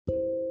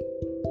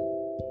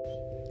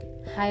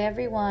Hi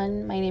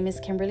everyone, my name is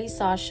Kimberly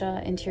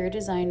Sasha, interior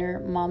designer,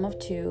 mom of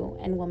two,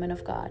 and woman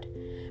of God.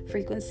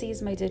 Frequency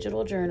is my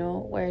digital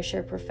journal where I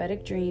share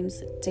prophetic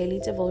dreams, daily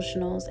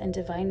devotionals, and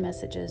divine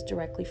messages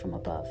directly from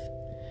above.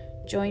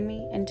 Join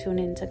me and tune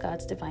in to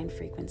God's divine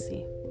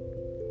frequency.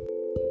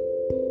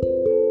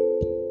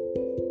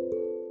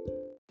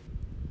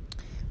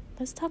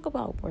 Let's talk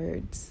about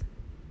words,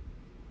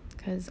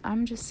 because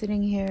I'm just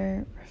sitting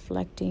here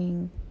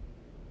reflecting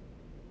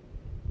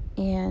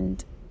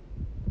and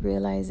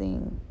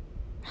realizing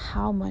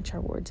how much our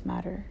words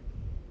matter.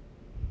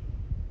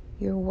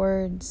 Your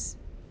words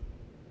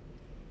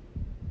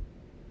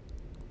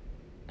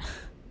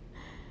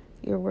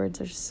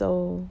are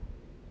so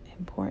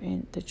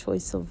important. The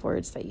choice of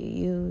words that you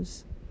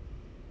use.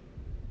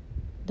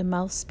 The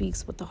mouth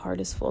speaks what the heart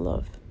is full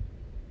of.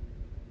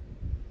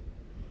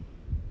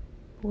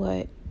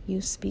 What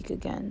you speak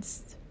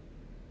against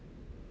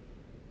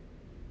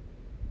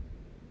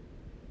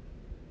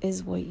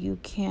is what you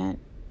can't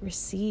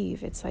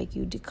receive. It's like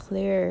you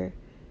declare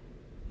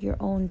your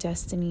own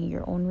destiny,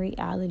 your own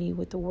reality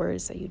with the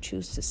words that you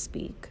choose to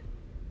speak.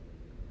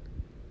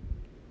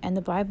 And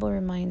the Bible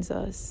reminds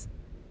us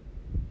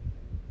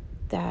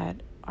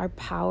that our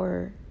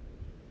power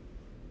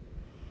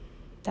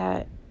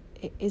that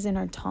is in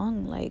our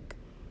tongue, like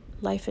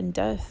life and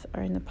death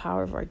are in the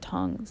power of our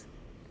tongues.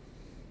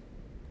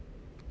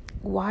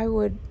 Why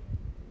would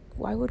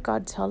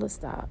God tell us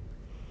that?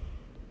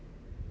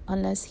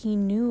 Unless he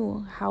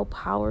knew how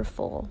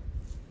powerful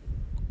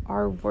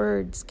our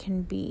words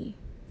can be.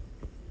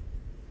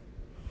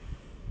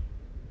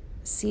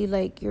 See,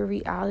 like your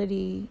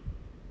reality,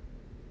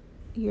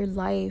 your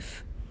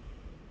life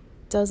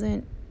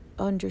doesn't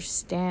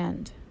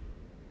understand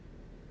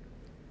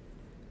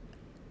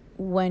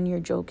when you're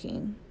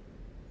joking,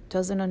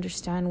 doesn't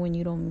understand when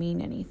you don't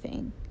mean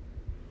anything.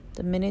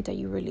 The minute that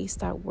you release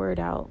that word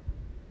out,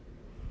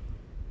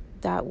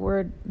 that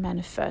word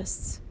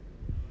manifests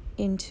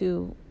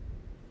into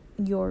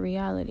your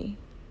reality.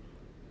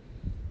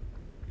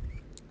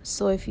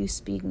 So if you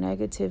speak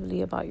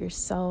negatively about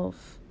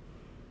yourself,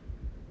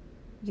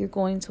 you're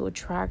going to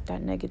attract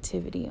that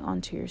negativity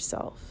onto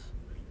yourself.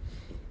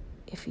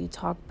 If you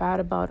talk bad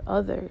about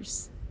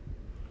others,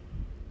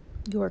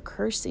 you are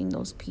cursing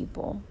those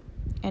people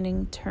and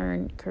in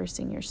turn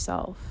cursing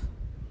yourself.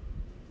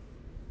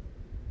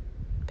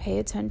 Pay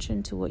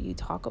attention to what you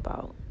talk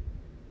about.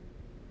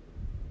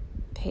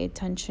 Pay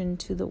attention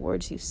to the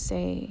words you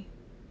say.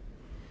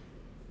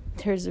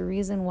 There's a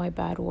reason why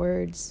bad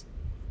words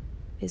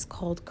is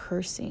called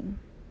cursing.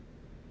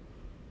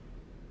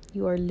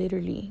 You are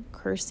literally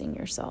cursing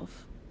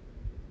yourself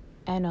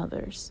and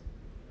others.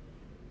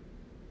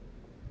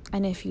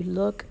 And if you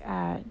look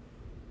at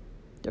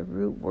the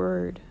root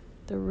word,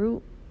 the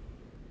root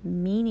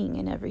meaning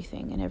in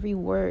everything, in every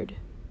word,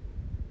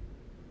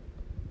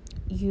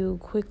 you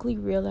quickly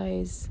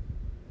realize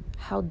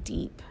how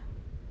deep,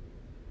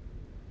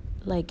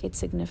 like, its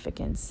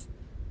significance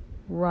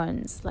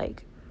runs.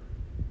 Like,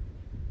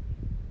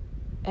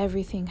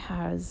 everything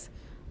has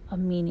a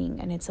meaning,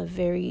 and it's a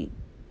very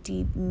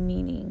deep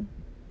meaning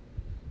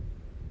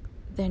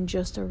than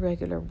just a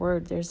regular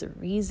word. There's a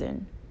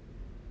reason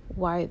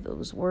why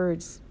those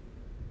words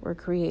were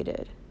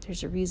created.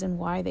 There's a reason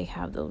why they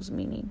have those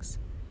meanings.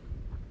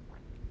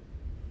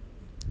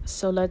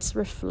 So let's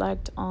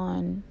reflect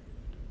on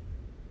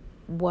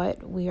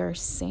what we are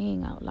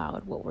saying out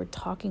loud, what we're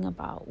talking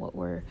about, what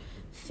we're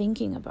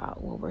thinking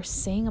about, what we're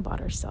saying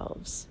about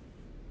ourselves.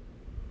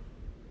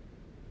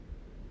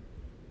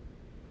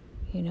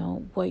 You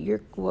know,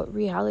 what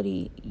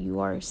reality you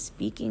are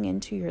speaking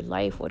into your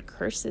life, what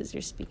curses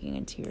you're speaking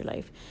into your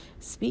life.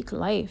 Speak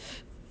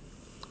life.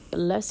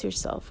 Bless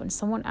yourself. When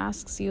someone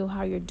asks you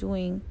how you're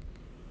doing,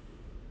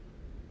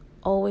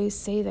 always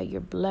say that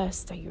you're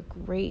blessed, that you're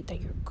great, that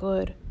you're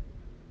good.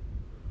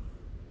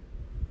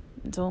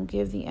 Don't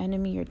give the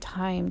enemy your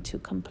time to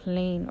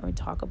complain or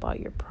talk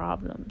about your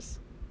problems.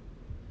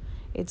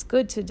 It's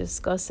good to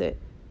discuss it,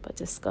 but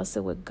discuss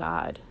it with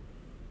God.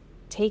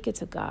 Take it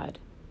to God.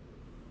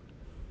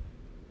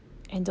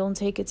 And don't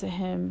take it to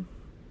him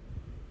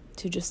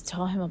to just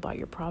tell him about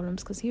your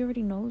problems, because he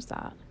already knows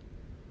that.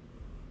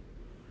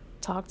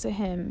 Talk to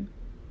him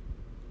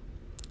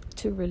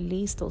to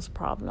release those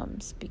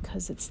problems,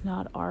 because it's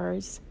not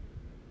ours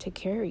to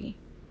carry.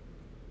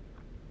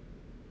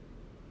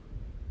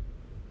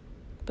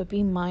 But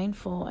be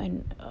mindful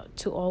and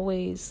to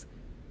always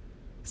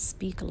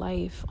speak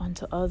life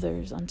unto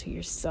others, unto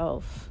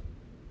yourself.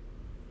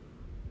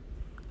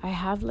 I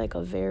have like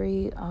a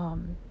very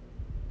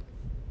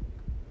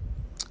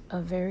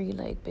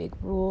big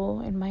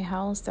rule in my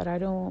house that I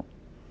don't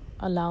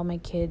allow my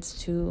kids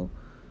to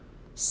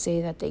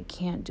say that they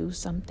can't do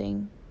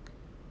something.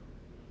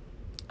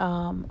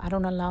 I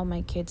don't allow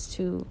my kids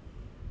to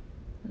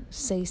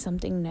say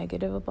something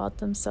negative about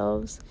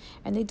themselves,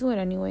 and they do it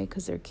anyway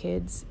because they're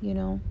kids, you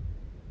know.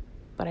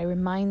 But I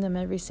remind them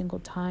every single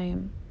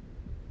time,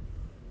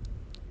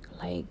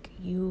 like,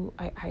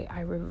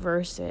 I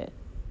reverse it.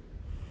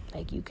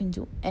 Like, you can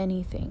do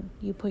anything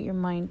you put your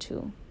mind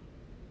to.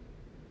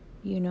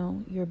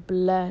 You're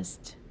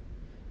blessed,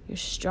 you're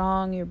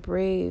strong, you're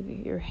brave,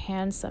 you're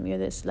handsome, you're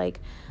this. Like,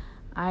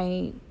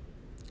 I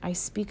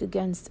speak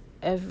against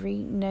every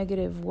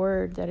negative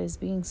word that is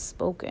being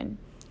spoken,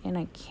 and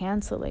I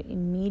cancel it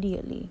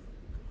immediately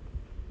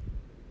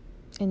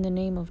in the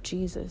name of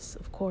Jesus,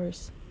 of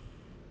course.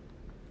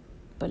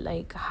 But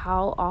like,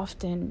 how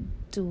often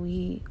do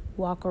we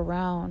walk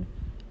around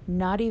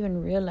not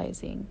even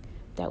realizing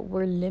that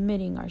we're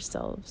limiting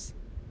ourselves?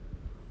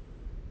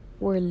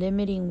 We're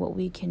limiting what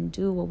we can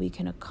do, what we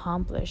can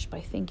accomplish,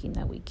 by thinking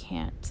that we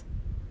can't,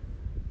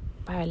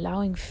 by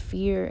allowing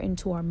fear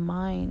into our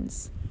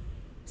minds.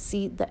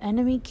 See, the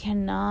enemy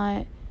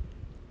cannot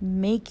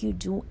make you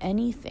do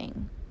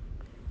anything,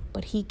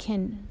 but he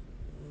can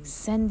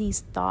send these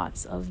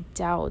thoughts of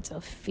doubt,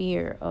 of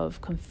fear, of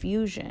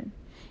confusion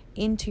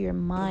into your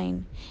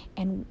mind.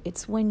 And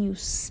it's when you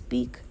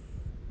speak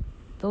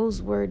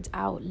those words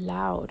out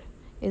loud,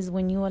 is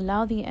when you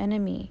allow the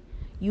enemy,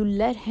 you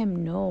let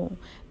him know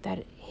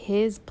that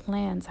his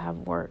plans have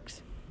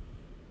worked.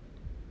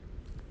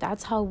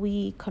 That's how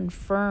we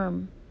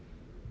confirm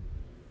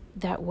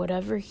that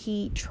whatever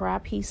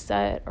trap he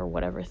set, or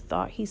whatever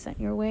thought he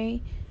sent your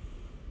way,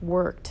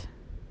 worked.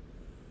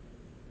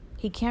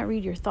 He can't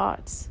read your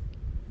thoughts,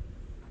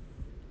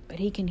 but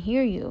he can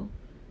hear you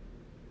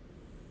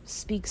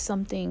speak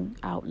something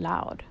out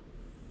loud.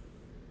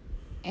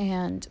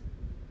 And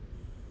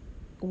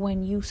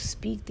when you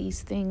speak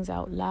these things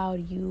out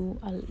loud, you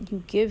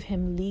give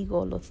him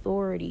legal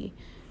authority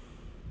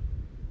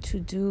to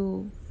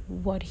do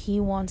what he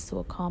wants to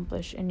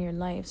accomplish in your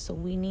life. So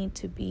we need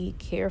to be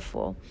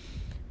careful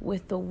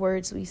with the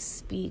words we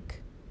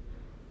speak,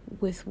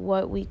 with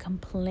what we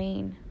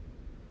complain.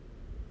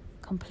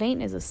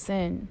 Complaint is a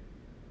sin.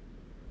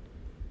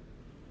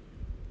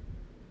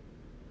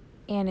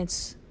 And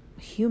it's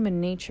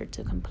human nature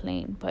to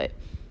complain, but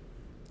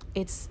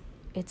it's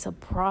a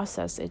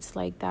process. It's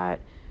like that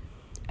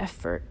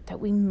effort that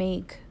we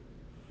make.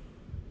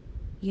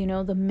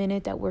 The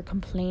minute that we're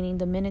complaining,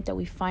 the minute that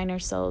we find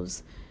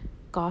ourselves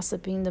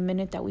gossiping, the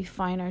minute that we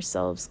find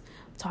ourselves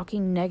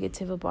talking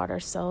negative about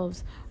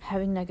ourselves,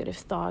 having negative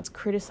thoughts,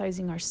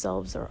 criticizing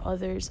ourselves or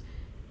others,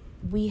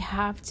 we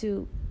have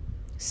to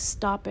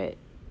stop it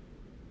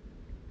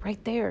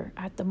right there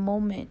at the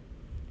moment.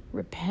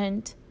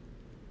 Repent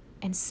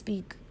and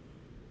speak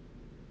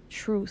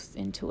truth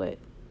into it.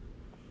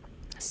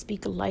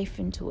 Speak life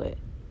into it.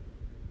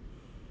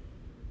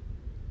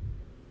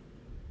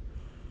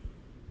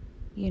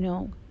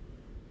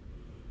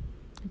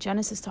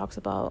 Genesis talks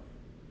about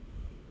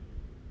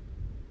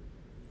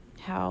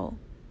how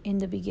in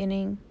the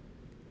beginning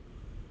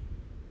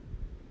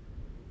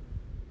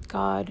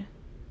God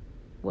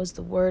was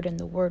the Word, and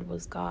the Word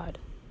was God.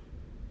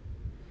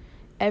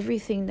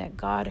 Everything that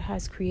God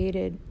has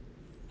created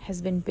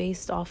has been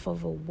based off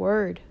of a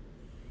word.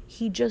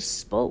 He just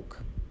spoke.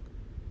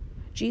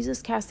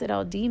 Jesus casted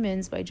out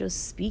demons by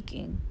just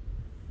speaking.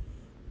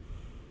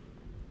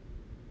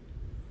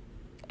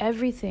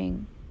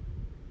 Everything,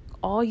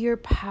 all your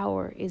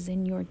power is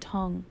in your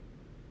tongue.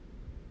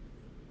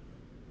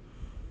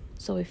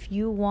 So if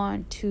you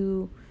want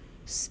to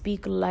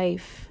speak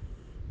life,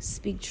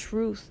 speak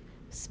truth,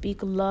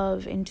 speak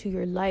love into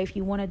your life,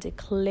 you want to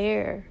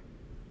declare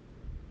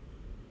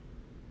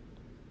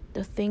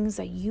the things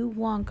that you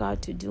want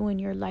God to do in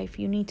your life,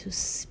 you need to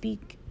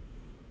speak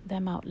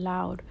them out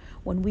loud.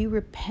 When we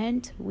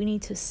repent, we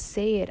need to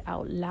say it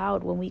out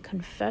loud. When we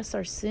confess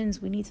our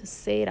sins, we need to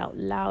say it out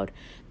loud.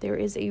 There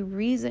is a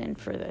reason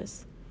for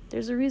this.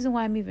 There's a reason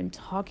why I'm even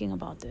talking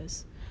about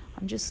this.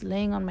 I'm just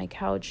laying on my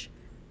couch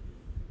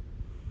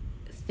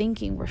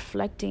thinking,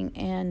 reflecting,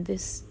 and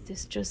this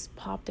just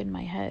popped in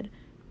my head.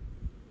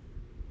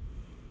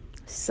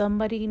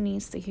 Somebody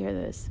needs to hear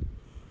this.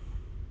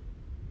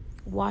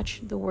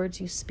 Watch the words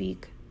you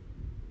speak.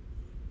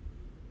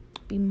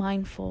 Be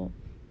mindful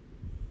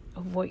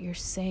of what you're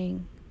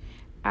saying.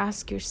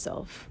 Ask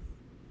yourself,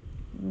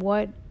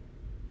 what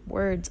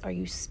words are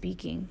you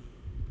speaking?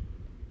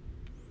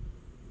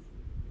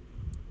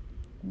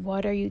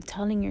 What are you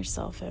telling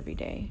yourself every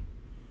day?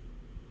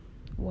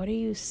 What are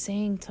you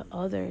saying to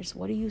others?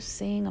 What are you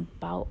saying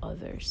about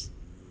others?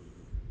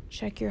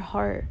 Check your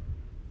heart.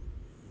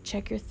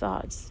 Check your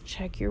thoughts.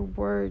 Check your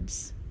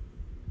words.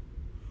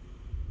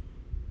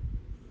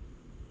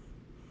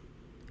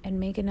 And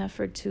make an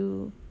effort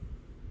to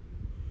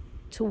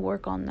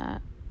work on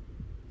that.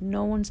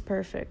 No one's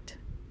perfect.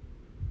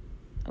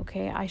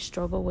 Okay, I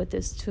struggle with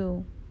this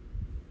too.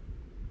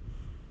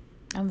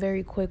 I'm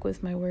very quick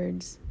with my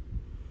words.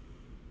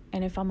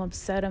 And if I'm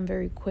upset, I'm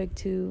very quick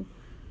to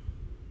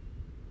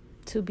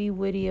be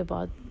witty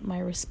about my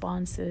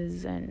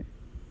responses, and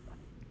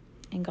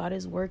God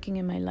is working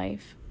in my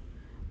life.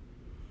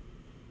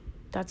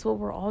 That's what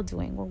we're all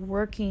doing. We're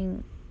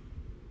working,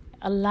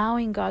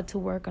 allowing God to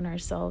work on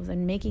ourselves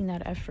and making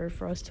that effort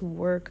for us to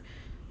work,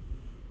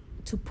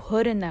 to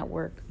put in that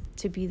work,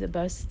 to be the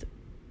best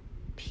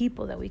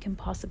people that we can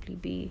possibly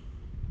be,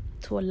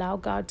 to allow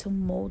God to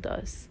mold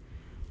us.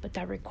 But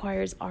that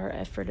requires our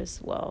effort as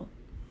well.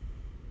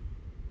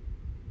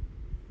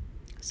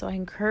 So I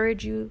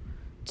encourage you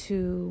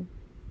to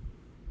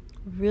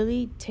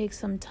really take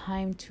some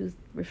time to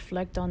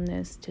reflect on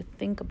this, to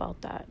think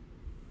about that.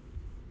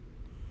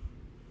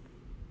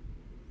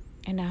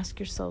 And ask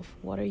yourself,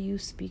 what are you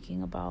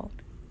speaking about?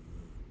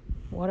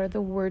 What are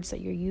the words that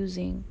you're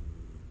using?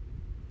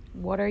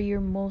 What are your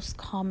most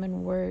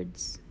common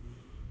words?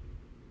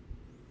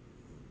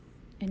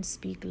 And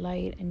speak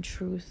light and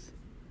truth.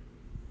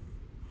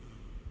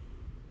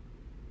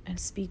 And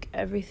speak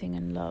everything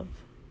in love.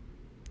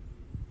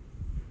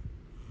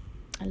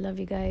 I love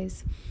you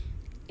guys.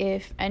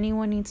 If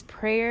anyone needs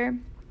prayer,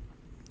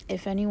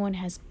 if anyone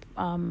has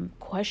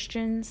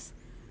questions,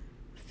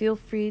 feel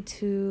free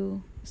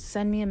to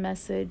send me a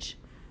message,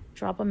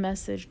 drop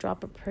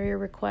a prayer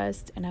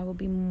request, and I will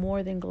be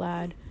more than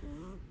glad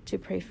to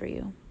pray for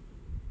you.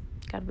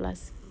 God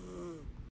bless.